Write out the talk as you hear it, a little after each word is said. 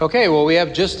Okay, well, we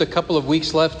have just a couple of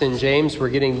weeks left in James. We're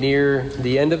getting near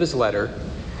the end of his letter,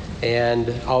 and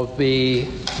I'll be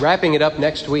wrapping it up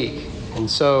next week. And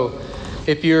so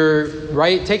if you're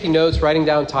taking notes, writing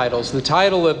down titles, the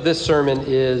title of this sermon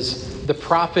is The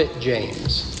Prophet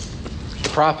James. The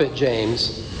Prophet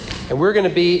James. And we're going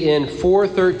to be in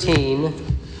 4:13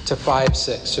 to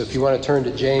 5:6. So if you want to turn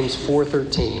to James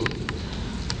 4:13,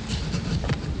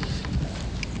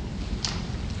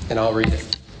 and I'll read it.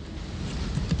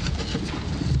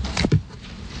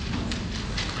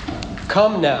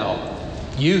 Come now,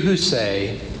 you who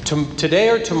say, today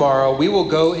or tomorrow we will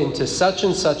go into such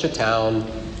and such a town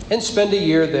and spend a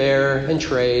year there and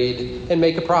trade and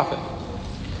make a profit.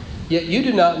 Yet you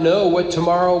do not know what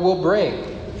tomorrow will bring.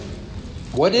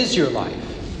 What is your life?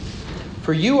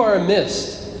 For you are a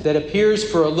mist that appears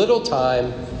for a little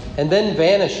time and then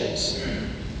vanishes.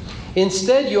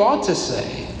 Instead, you ought to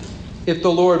say, if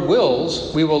the Lord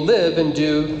wills, we will live and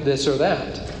do this or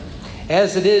that.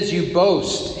 As it is, you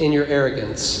boast in your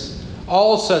arrogance.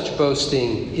 All such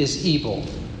boasting is evil.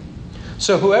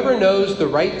 So whoever knows the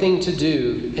right thing to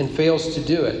do and fails to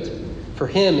do it, for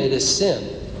him it is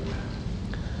sin.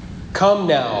 Come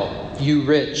now, you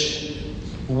rich,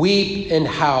 weep and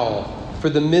howl for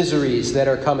the miseries that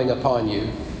are coming upon you.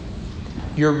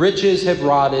 Your riches have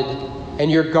rotted, and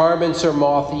your garments are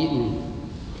moth-eaten.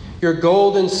 Your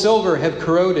gold and silver have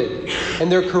corroded,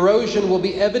 and their corrosion will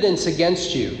be evidence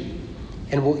against you,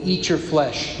 and will eat your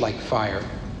flesh like fire.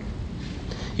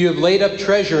 You have laid up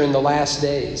treasure in the last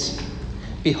days.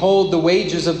 Behold, the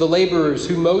wages of the laborers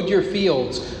who mowed your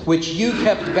fields, which you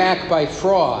kept back by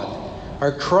fraud,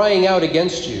 are crying out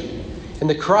against you, and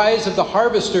the cries of the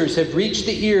harvesters have reached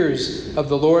the ears of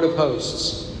the Lord of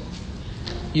hosts.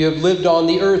 You have lived on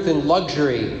the earth in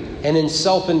luxury and in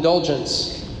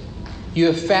self-indulgence. You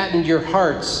have fattened your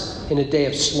hearts in a day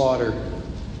of slaughter.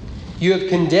 You have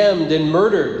condemned and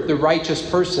murdered the righteous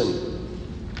person.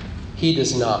 He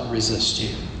does not resist you.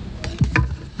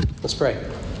 Let's pray.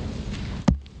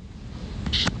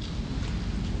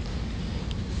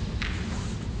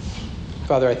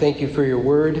 Father, I thank you for your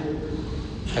word.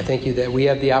 I thank you that we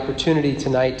have the opportunity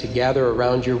tonight to gather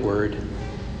around your word.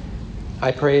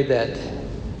 I pray that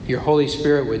your Holy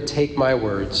Spirit would take my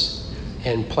words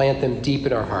and plant them deep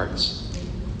in our hearts.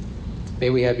 May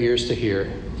we have ears to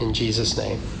hear. In Jesus'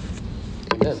 name.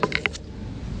 Amen.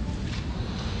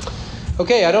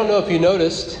 Okay, I don't know if you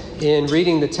noticed in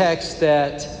reading the text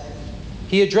that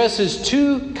he addresses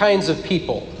two kinds of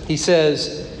people. He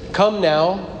says, come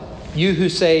now, you who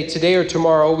say, today or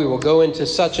tomorrow we will go into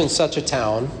such and such a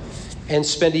town and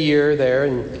spend a year there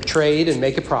and trade and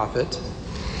make a profit.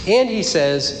 And he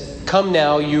says, come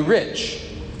now, you rich.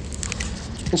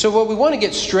 And so what we want to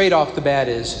get straight off the bat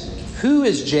is, who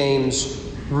is James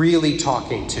really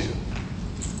talking to?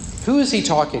 Who is he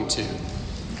talking to?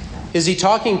 Is he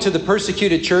talking to the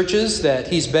persecuted churches that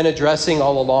he's been addressing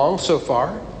all along so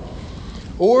far?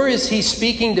 Or is he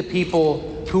speaking to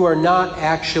people who are not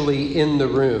actually in the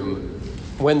room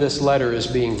when this letter is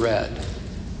being read?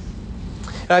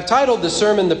 And I've titled the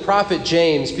sermon, The Prophet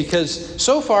James, because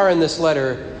so far in this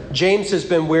letter, James has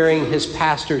been wearing his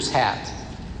pastor's hat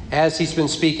as he's been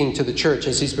speaking to the church,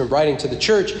 as he's been writing to the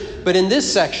church. But in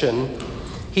this section,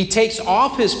 he takes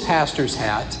off his pastor's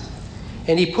hat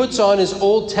and he puts on his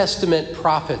Old Testament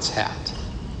prophet's hat.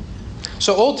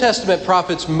 So Old Testament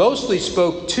prophets mostly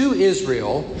spoke to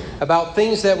Israel about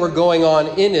things that were going on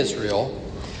in Israel,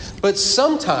 but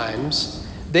sometimes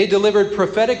they delivered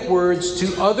prophetic words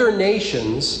to other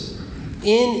nations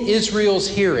in Israel's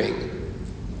hearing.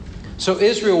 So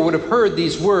Israel would have heard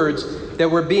these words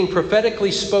that were being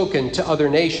prophetically spoken to other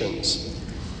nations.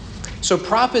 So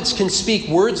prophets can speak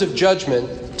words of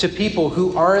judgment to people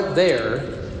who aren't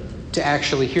there to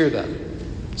actually hear them.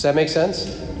 Does that make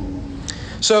sense?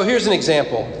 So here's an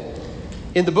example.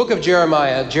 In the book of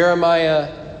Jeremiah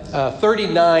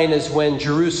 39 is when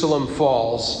Jerusalem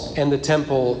falls and the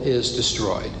temple is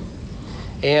destroyed.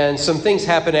 And some things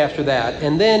happen after that.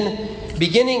 And then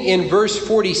beginning in verse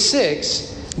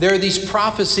 46, there are these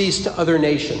prophecies to other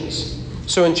nations.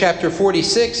 So in chapter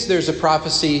 46, there's a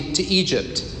prophecy to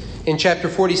Egypt. In chapter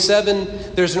 47,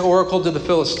 there's an oracle to the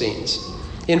Philistines.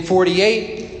 In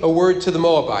 48, a word to the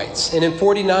Moabites. And in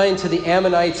 49, to the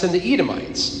Ammonites and the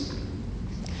Edomites.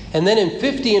 And then in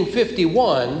 50 and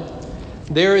 51,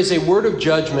 there is a word of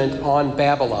judgment on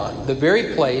Babylon, the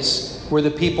very place where the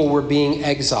people were being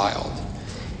exiled.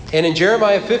 And in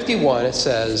Jeremiah 51, it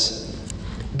says,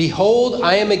 behold,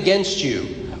 I am against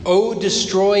you, O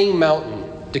destroying mountain,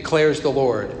 declares the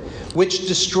Lord, which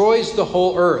destroys the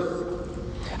whole earth.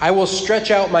 I will stretch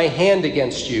out my hand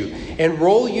against you and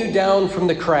roll you down from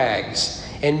the crags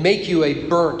and make you a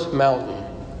burnt mountain.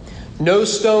 No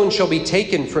stone shall be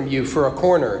taken from you for a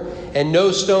corner, and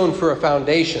no stone for a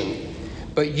foundation,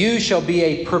 but you shall be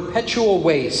a perpetual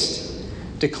waste,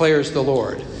 declares the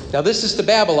Lord. Now this is to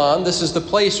Babylon. This is the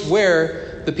place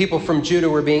where the people from Judah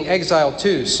were being exiled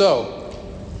to. So,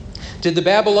 did the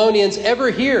Babylonians ever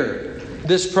hear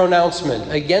this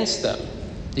pronouncement against them?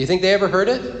 Do you think they ever heard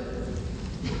it?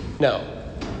 No.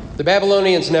 The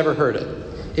Babylonians never heard it.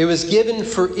 It was given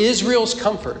for Israel's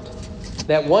comfort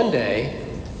that one day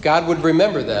God would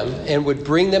remember them and would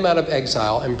bring them out of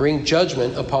exile and bring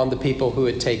judgment upon the people who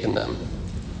had taken them.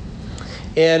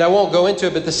 And I won't go into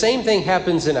it, but the same thing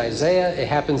happens in Isaiah, it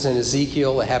happens in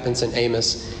Ezekiel, it happens in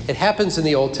Amos, it happens in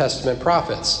the Old Testament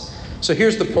prophets. So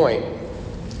here's the point.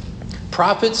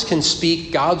 Prophets can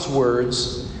speak God's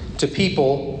words to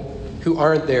people who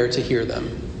aren't there to hear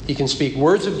them. He can speak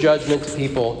words of judgment to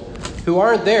people who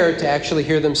aren't there to actually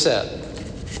hear them said.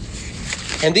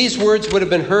 And these words would have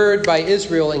been heard by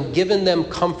Israel and given them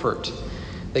comfort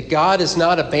that God has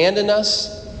not abandoned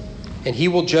us, and he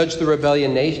will judge the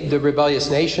rebellious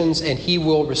nations, and he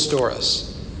will restore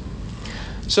us.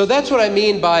 So that's what I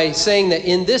mean by saying that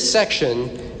in this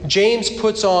section, James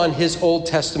puts on his Old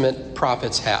Testament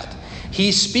prophet's hat.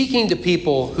 He's speaking to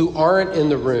people who aren't in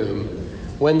the room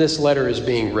when this letter is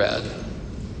being read.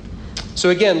 So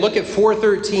again, look at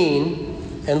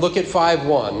 4:13 and look at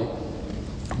 5:1.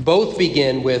 Both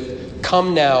begin with,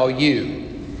 "Come now, you."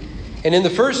 And in the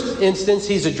first instance,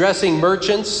 he's addressing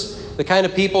merchants, the kind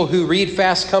of people who read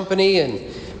Fast Company and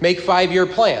make 5-year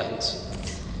plans.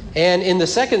 And in the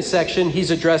second section,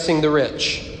 he's addressing the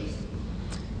rich.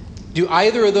 Do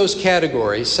either of those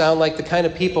categories sound like the kind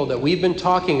of people that we've been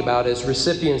talking about as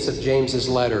recipients of James's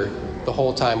letter the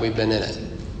whole time we've been in it?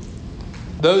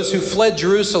 Those who fled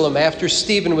Jerusalem after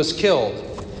Stephen was killed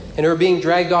and are being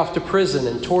dragged off to prison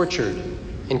and tortured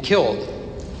and killed.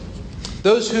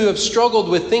 Those who have struggled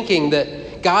with thinking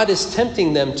that God is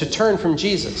tempting them to turn from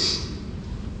Jesus.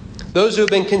 Those who have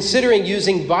been considering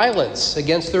using violence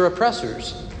against their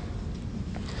oppressors.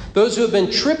 Those who have been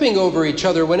tripping over each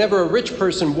other whenever a rich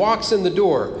person walks in the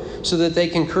door so that they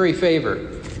can curry favor.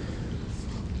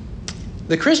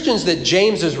 The Christians that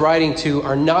James is writing to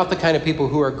are not the kind of people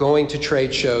who are going to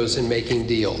trade shows and making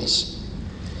deals.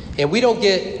 And we don't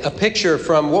get a picture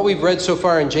from what we've read so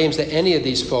far in James that any of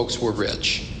these folks were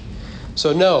rich.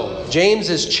 So no, James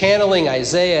is channeling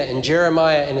Isaiah and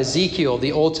Jeremiah and Ezekiel,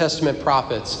 the Old Testament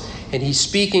prophets, and he's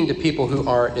speaking to people who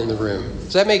aren't in the room.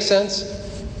 Does that make sense?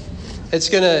 It's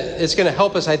gonna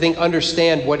help us, I think,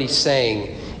 understand what he's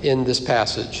saying in this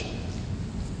passage.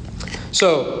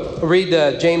 So read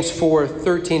James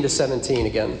 4:13 to 17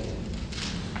 again.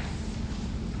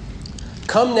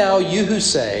 "Come now, you who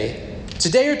say,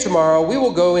 'Today or tomorrow we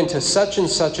will go into such and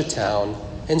such a town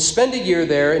and spend a year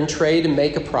there and trade and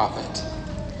make a profit.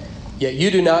 Yet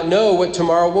you do not know what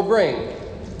tomorrow will bring.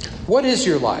 What is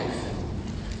your life?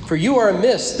 For you are a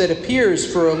mist that appears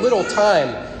for a little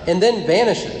time and then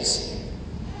vanishes.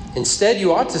 Instead,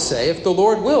 you ought to say, if the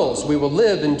Lord wills, we will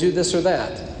live and do this or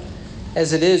that.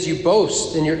 As it is, you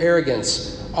boast in your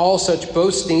arrogance. All such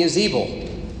boasting is evil.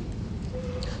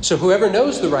 So whoever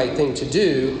knows the right thing to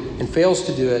do and fails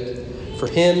to do it, for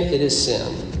him it is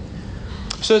sin."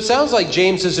 So it sounds like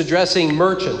James is addressing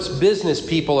merchants, business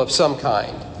people of some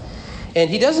kind. And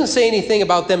he doesn't say anything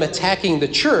about them attacking the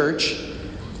church,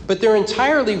 but they're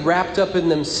entirely wrapped up in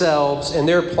themselves and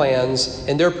their plans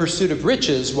and their pursuit of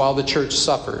riches while the church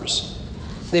suffers.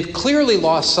 They've clearly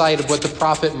lost sight of what the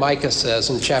prophet Micah says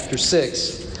in chapter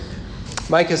 6.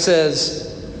 Micah says,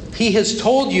 "He has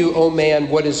told you, O man,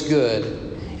 what is good.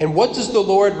 And what does the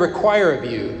Lord require of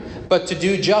you but to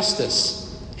do justice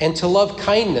and to love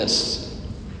kindness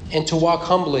and to walk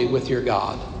humbly with your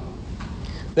God?"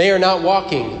 They are not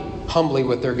walking humbly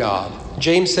with their God.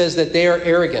 James says that they are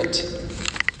arrogant.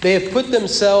 They have put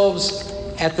themselves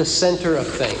at the center of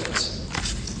things.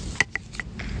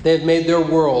 They have made their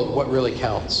world what really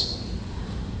counts.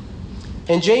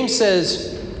 And James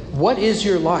says, what is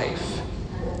your life?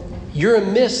 You're a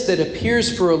mist that appears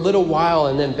for a little while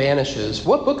and then vanishes.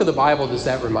 What book of the Bible does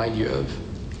that remind you of?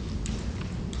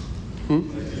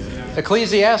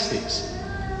 Ecclesiastes.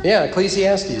 Yeah,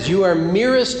 Ecclesiastes. You are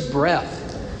merest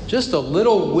breath, just a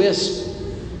little wisp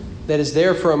that is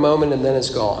there for a moment and then it's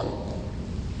gone.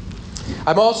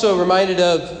 I'm also reminded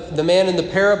of the man in the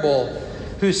parable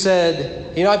who said,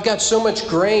 I've got so much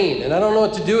grain and I don't know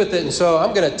what to do with it. And so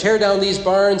I'm going to tear down these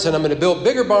barns and I'm going to build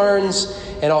bigger barns.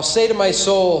 And I'll say to my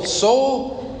soul,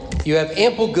 soul, you have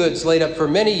ample goods laid up for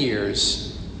many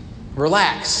years.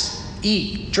 Relax,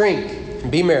 eat, drink,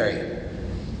 and be merry.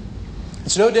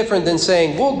 It's no different than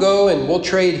saying, we'll go and we'll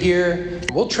trade here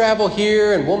We'll travel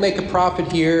here and we'll make a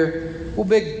profit here. We'll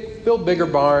build bigger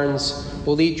barns.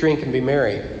 We'll eat, drink, and be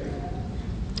merry.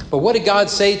 But what did God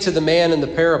say to the man in the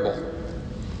parable?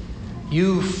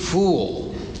 You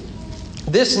fool.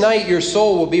 This night your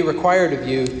soul will be required of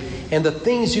you, and the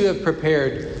things you have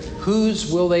prepared,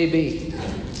 whose will they be?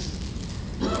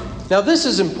 Now this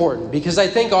is important because I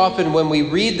think often when we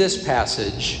read this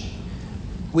passage,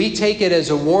 we take it as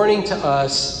a warning to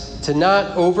us to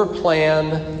not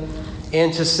overplan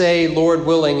and to say, Lord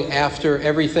willing, after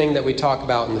everything that we talk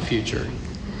about in the future.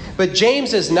 But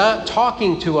James is not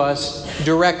talking to us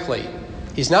directly.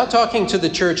 He's not talking to the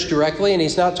church directly, and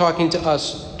he's not talking to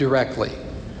us directly.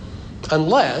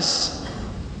 Unless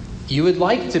you would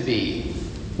like to be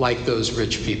like those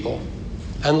rich people.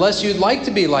 Unless you'd like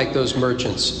to be like those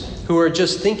merchants who are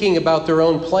just thinking about their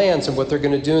own plans and what they're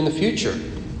going to do in the future.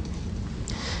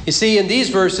 You see, in these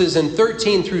verses, in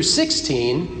 13 through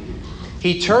 16,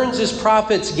 he turns his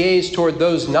prophet's gaze toward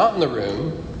those not in the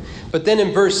room. But then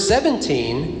in verse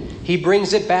 17, he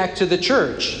brings it back to the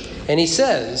church. And he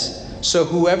says, so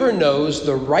whoever knows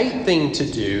the right thing to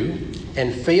do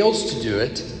and fails to do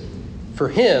it, for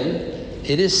him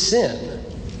it is sin.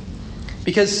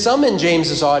 Because some in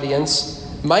James's audience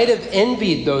might have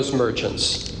envied those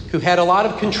merchants who had a lot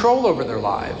of control over their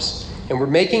lives and were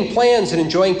making plans and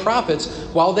enjoying profits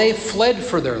while they fled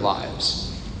for their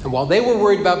lives and while they were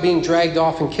worried about being dragged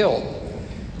off and killed.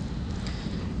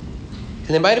 And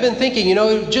they might have been thinking, it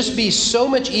would just be so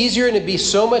much easier and it'd be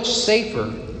so much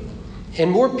safer and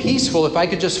more peaceful if I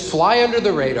could just fly under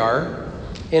the radar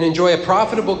and enjoy a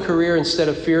profitable career instead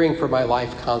of fearing for my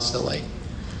life constantly.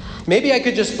 Maybe I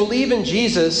could just believe in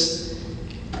Jesus,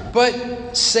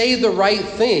 but say the right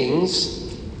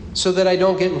things so that I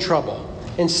don't get in trouble.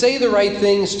 And say the right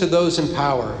things to those in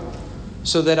power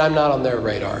so that I'm not on their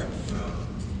radar.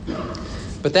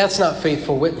 But that's not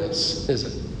faithful witness, is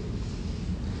it?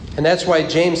 And that's why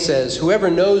James says, whoever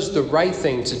knows the right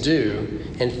thing to do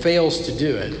and fails to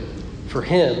do it, for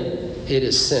him it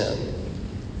is sin.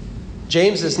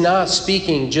 James is not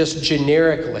speaking just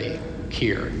generically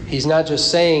here. He's not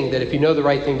just saying that if you know the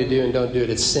right thing to do and don't do it,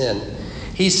 it's sin.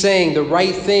 He's saying the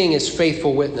right thing is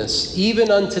faithful witness,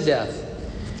 even unto death.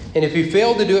 And if you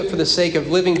fail to do it for the sake of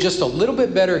living just a little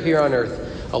bit better here on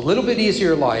earth, a little bit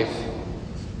easier life,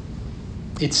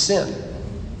 it's sin.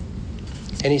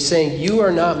 And he's saying you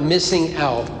are not missing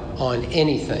out on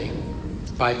anything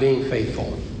by being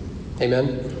faithful.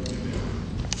 Amen?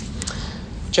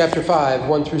 Chapter 5,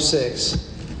 1 through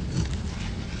 6.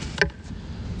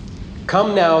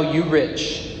 Come now, you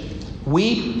rich,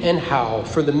 weep and howl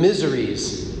for the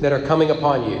miseries that are coming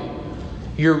upon you.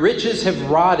 Your riches have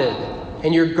rotted,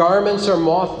 and your garments are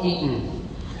moth-eaten.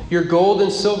 Your gold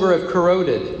and silver have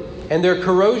corroded, and their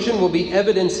corrosion will be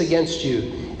evidence against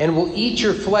you, and will eat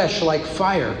your flesh like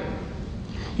fire.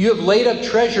 You have laid up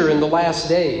treasure in the last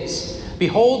days.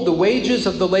 Behold, the wages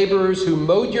of the laborers who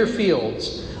mowed your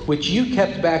fields, which you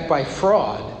kept back by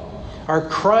fraud, are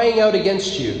crying out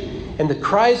against you, and the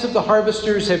cries of the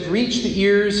harvesters have reached the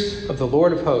ears of the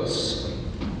Lord of hosts.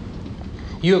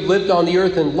 You have lived on the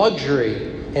earth in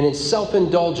luxury and in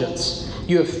self-indulgence.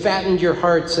 You have fattened your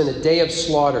hearts in a day of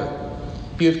slaughter.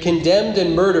 You have condemned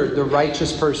and murdered the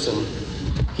righteous person.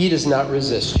 He does not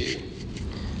resist you.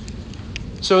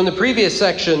 So in the previous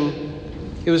section,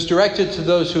 it was directed to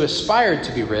those who aspired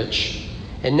to be rich.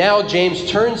 And now James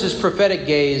turns his prophetic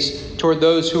gaze toward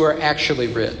those who are actually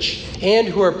rich and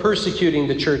who are persecuting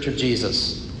the church of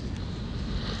Jesus.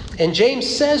 And James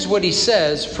says what he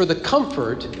says for the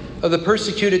comfort of the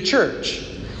persecuted church.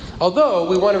 Although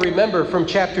we want to remember from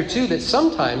chapter 2 that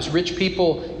sometimes rich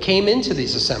people came into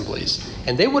these assemblies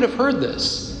and they would have heard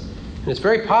this. And it's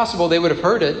very possible they would have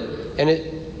heard it and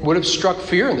it would have struck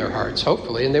fear in their hearts,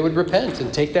 hopefully, and they would repent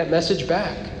and take that message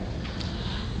back.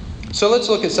 So let's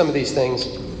look at some of these things.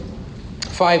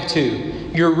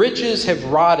 5:2. Your riches have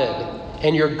rotted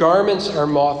and your garments are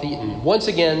moth-eaten. Once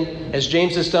again, as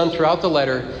James has done throughout the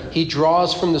letter, he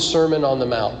draws from the Sermon on the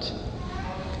Mount.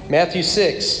 Matthew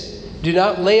 6. Do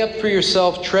not lay up for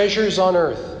yourself treasures on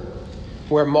earth,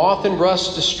 where moth and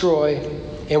rust destroy,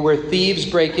 and where thieves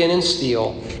break in and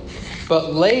steal.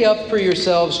 But lay up for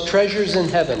yourselves treasures in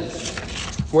heaven,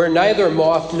 where neither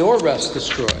moth nor rust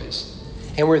destroys,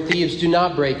 and where thieves do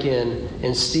not break in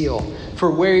and steal. For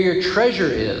where your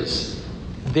treasure is,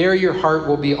 there your heart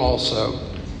will be also.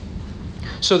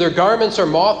 So their garments are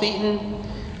moth-eaten,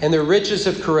 and their riches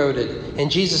have corroded. And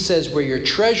Jesus says, where your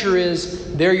treasure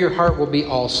is, there your heart will be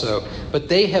also. But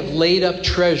they have laid up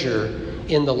treasure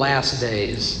in the last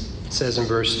days, it says in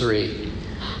verse 3.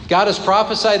 God has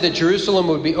prophesied that Jerusalem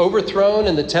would be overthrown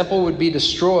and the temple would be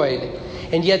destroyed.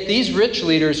 And yet these rich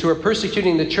leaders who are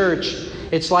persecuting the church,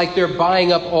 it's like they're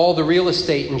buying up all the real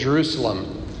estate in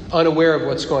Jerusalem, unaware of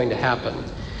what's going to happen.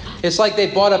 It's like they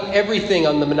bought up everything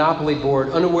on the monopoly board,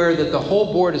 unaware that the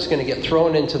whole board is going to get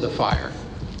thrown into the fire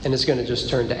and is going to just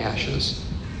turn to ashes.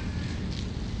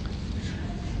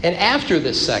 And after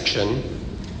this section,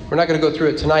 we're not going to go through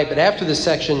it tonight, but after this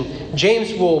section,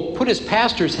 James will put his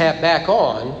pastor's hat back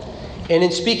on, and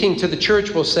in speaking to the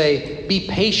church will say, "Be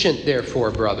patient,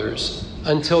 therefore, brothers,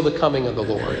 until the coming of the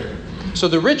Lord." So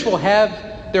the rich will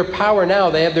have their power now,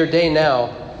 they have their day now,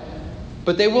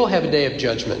 but they will have a day of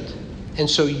judgment. And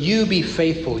so you be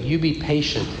faithful, you be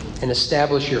patient, and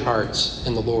establish your hearts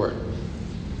in the Lord.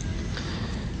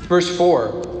 Verse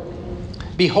 4,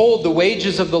 "Behold, the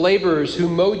wages of the laborers who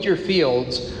mowed your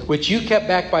fields, which you kept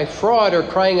back by fraud, are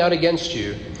crying out against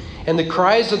you. And the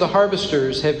cries of the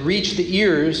harvesters have reached the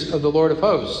ears of the Lord of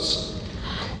hosts."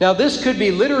 Now this could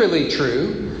be literally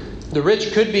true. The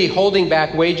rich could be holding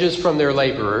back wages from their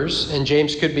laborers, and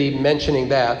James could be mentioning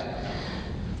that.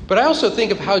 But I also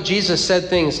think of how Jesus said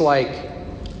things like,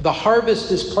 "The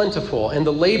harvest is plentiful and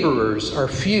the laborers are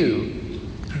few.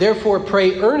 Therefore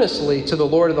pray earnestly to the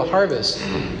Lord of the harvest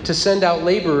to send out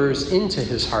laborers into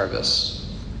his harvest."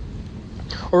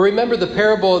 Or remember the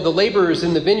parable of the laborers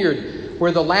in the vineyard,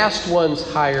 where the last ones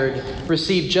hired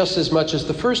received just as much as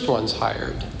the first ones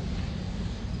hired.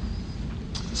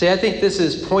 See, I think this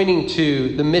is pointing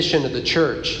to the mission of the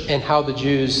church and how the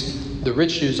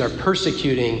rich Jews are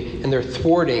persecuting and they're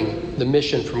thwarting the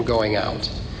mission from going out.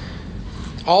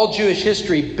 All Jewish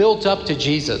history built up to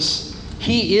Jesus.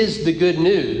 He is the good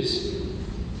news.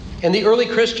 And the early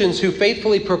Christians who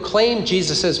faithfully proclaimed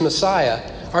Jesus as Messiah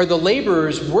are the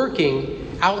laborers working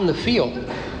out in the field.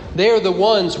 They are the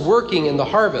ones working in the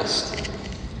harvest.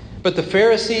 But the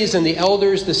Pharisees and the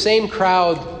elders, the same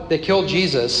crowd that killed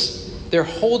Jesus, they're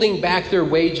holding back their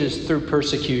wages through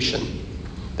persecution.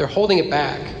 They're holding it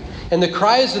back. And the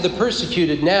cries of the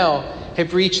persecuted now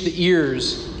have reached the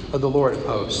ears of the Lord of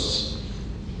hosts.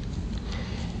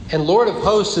 And Lord of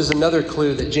hosts is another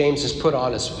clue that James has put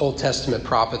on his Old Testament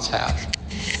prophet's hat.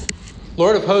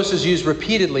 Lord of hosts is used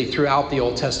repeatedly throughout the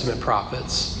Old Testament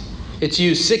prophets. It's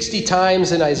used 60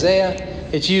 times in Isaiah.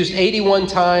 It's used 81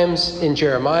 times in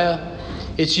Jeremiah.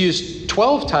 It's used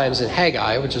 12 times in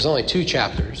Haggai, which is only 2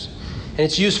 chapters. And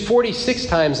it's used 46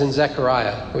 times in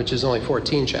Zechariah, which is only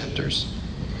 14 chapters.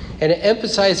 And it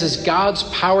emphasizes God's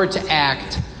power to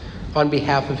act on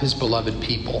behalf of his beloved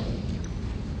people.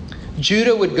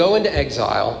 Judah would go into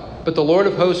exile, but the Lord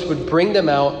of hosts would bring them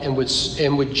out and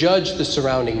would judge the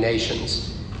surrounding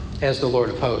nations as the Lord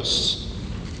of hosts.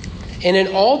 And in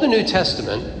all the New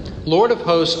Testament, Lord of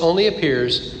hosts only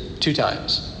appears 2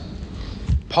 times.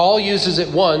 Paul uses it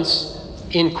once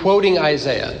in quoting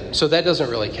Isaiah, so that doesn't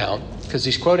really count because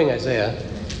he's quoting Isaiah.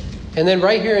 And then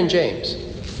right here in James,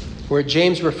 where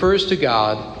James refers to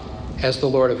God as the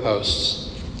Lord of hosts.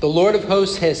 The Lord of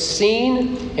hosts has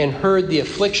seen and heard the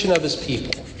affliction of his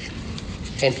people,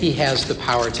 and he has the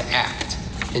power to act.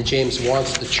 And James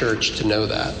wants the church to know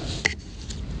that.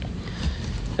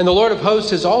 And the Lord of hosts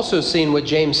has also seen what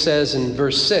James says in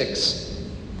verse 6.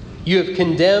 "You have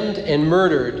condemned and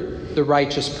murdered the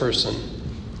righteous person.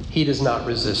 He does not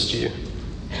resist you."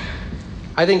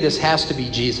 I think this has to be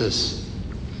Jesus,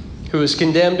 who was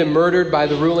condemned and murdered by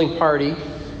the ruling party,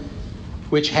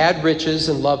 which had riches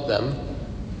and loved them.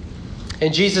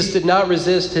 And Jesus did not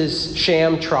resist his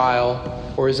sham trial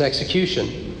or his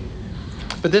execution.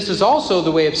 But this is also the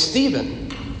way of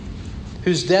Stephen,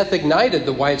 whose death ignited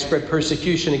the widespread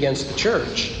persecution against the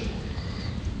church.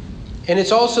 And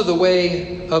it's also the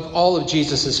way of all of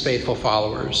Jesus' faithful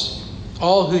followers.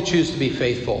 All who choose to be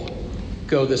faithful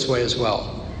go this way as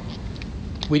well.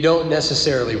 We don't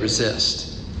necessarily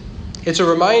resist. It's a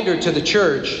reminder to the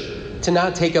church to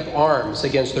not take up arms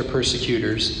against their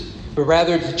persecutors, but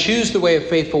rather to choose the way of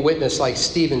faithful witness like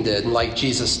Stephen did and like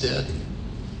Jesus did.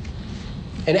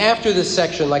 And after this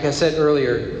section, like I said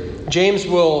earlier, James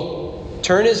will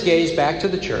turn his gaze back to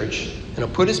the church, and he'll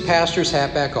put his pastor's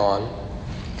hat back on,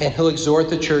 and he'll exhort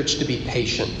the church to be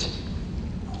patient.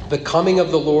 The coming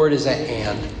of the Lord is at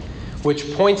hand,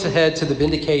 which points ahead to the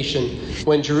vindication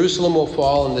when Jerusalem will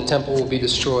fall and the temple will be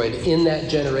destroyed in that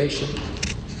generation.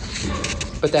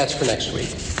 But that's for next week.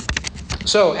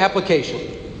 So, application.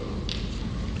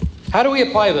 How do we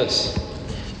apply this?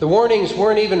 The warnings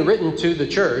weren't even written to the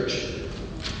church.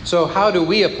 So how do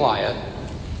we apply it?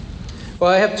 Well,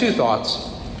 I have 2 thoughts.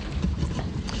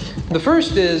 The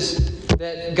first is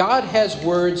that God has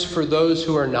words for those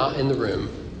who are not in the room.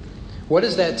 What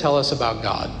does that tell us about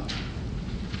God?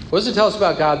 What does it tell us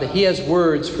about God that he has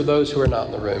words for those who are not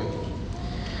in the room?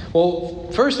 Well,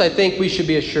 first, I think we should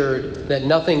be assured that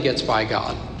nothing gets by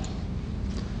God.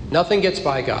 Nothing gets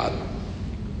by God.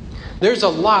 There's a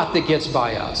lot that gets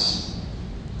by us.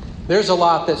 There's a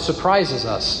lot that surprises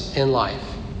us in life.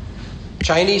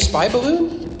 Chinese spy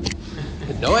balloon?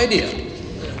 Had no idea.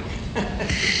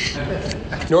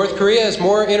 North Korea has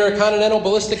more intercontinental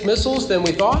ballistic missiles than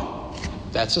we thought?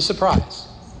 That's a surprise.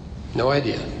 No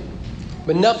idea.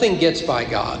 But nothing gets by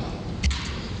God.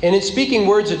 And in speaking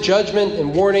words of judgment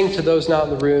and warning to those not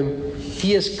in the room,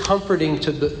 he is comforting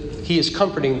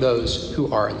those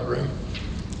who are in the room.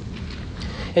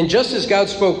 And just as God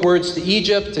spoke words to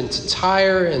Egypt and to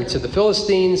Tyre and to the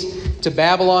Philistines, to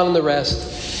Babylon and the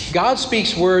rest, God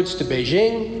speaks words to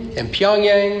Beijing and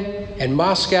Pyongyang and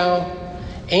Moscow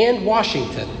and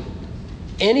Washington,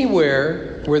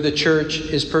 anywhere where the church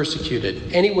is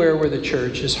persecuted, anywhere where the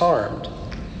church is harmed.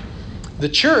 The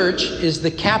church is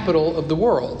the capital of the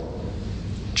world.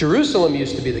 Jerusalem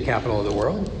used to be the capital of the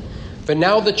world, but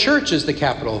now the church is the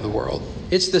capital of the world.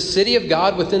 It's the city of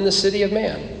God within the city of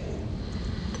man.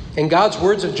 And God's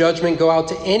words of judgment go out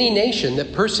to any nation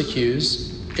that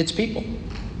persecutes its people.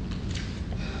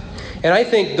 And I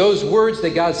think those words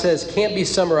that God says can't be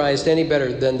summarized any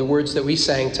better than the words that we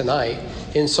sang tonight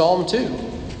in Psalm 2.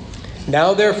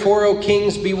 Now therefore, O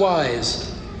kings, be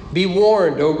wise. Be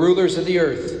warned, O rulers of the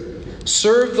earth.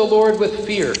 Serve the Lord with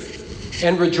fear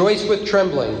and rejoice with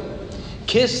trembling.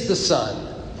 Kiss the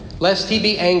Son, lest he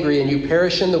be angry and you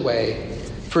perish in the way,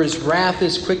 for his wrath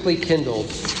is quickly kindled.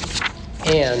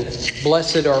 And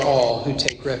blessed are all who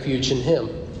take refuge in him.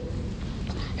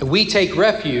 And we take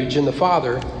refuge in the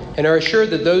Father and are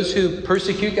assured that those who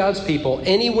persecute God's people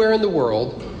anywhere in the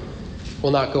world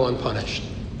will not go unpunished.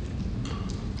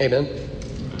 Amen.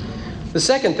 The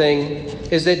second thing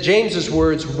is that James's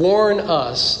words warn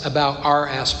us about our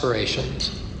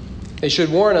aspirations. They should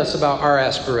warn us about our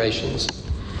aspirations.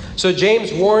 So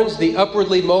James warns the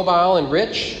upwardly mobile and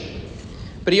rich,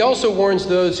 but he also warns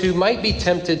those who might be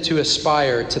tempted to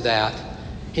aspire to that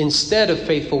instead of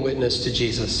faithful witness to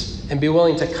Jesus and be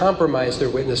willing to compromise their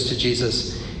witness to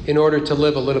Jesus in order to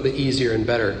live a little bit easier and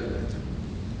better.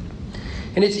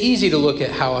 And it's easy to look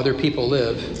at how other people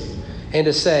live and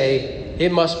to say,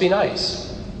 it must be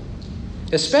nice.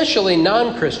 Especially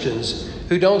non-Christians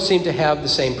who don't seem to have the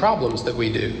same problems that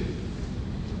we do.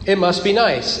 It must be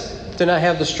nice to not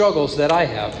have the struggles that I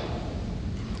have.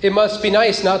 It must be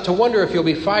nice not to wonder if you'll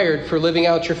be fired for living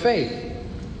out your faith.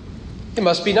 It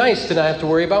must be nice to not have to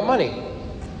worry about money.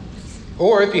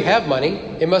 Or if you have money,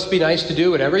 it must be nice to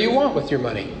do whatever you want with your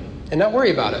money and not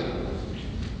worry about it.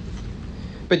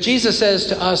 But Jesus says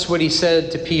to us what he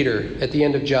said to Peter at the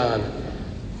end of John.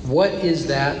 What is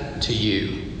that to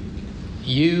you?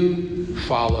 You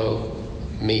follow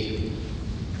me.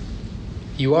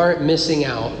 You aren't missing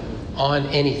out on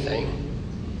anything.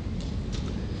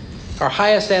 Our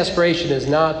highest aspiration is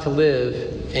not to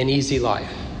live an easy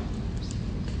life.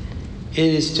 It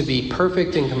is to be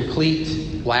perfect and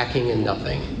complete, lacking in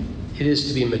nothing. It is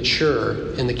to be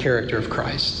mature in the character of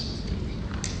Christ.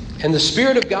 And the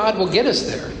Spirit of God will get us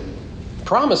there,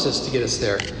 promises to get us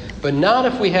there, but not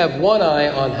if we have one eye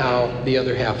on how the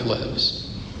other half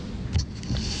lives.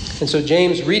 And so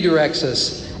James redirects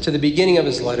us to the beginning of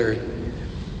his letter.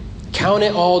 Count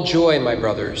it all joy, my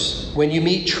brothers, when you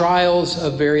meet trials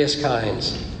of various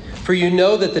kinds. For you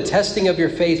know that the testing of your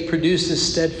faith produces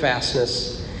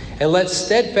steadfastness. And let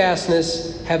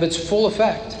steadfastness have its full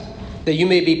effect, that you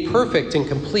may be perfect and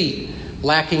complete,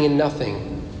 lacking in nothing.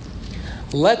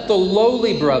 Let the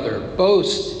lowly brother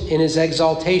boast in his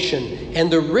exaltation,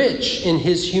 and the rich in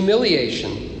his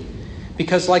humiliation.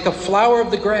 Because like a flower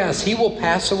of the grass, he will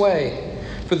pass away.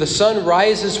 For the sun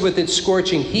rises with its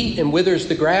scorching heat and withers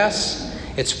the grass.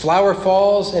 Its flower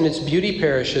falls and its beauty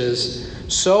perishes.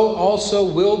 So also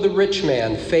will the rich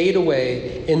man fade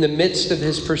away in the midst of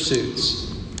his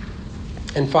pursuits.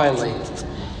 And finally,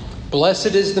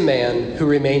 blessed is the man who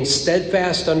remains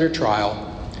steadfast under trial.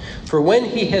 For when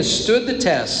he has stood the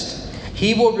test,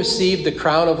 he will receive the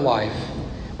crown of life,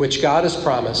 which God has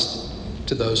promised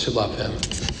to those who love him.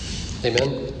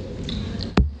 Amen.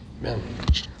 Amen.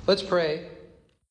 Let's pray.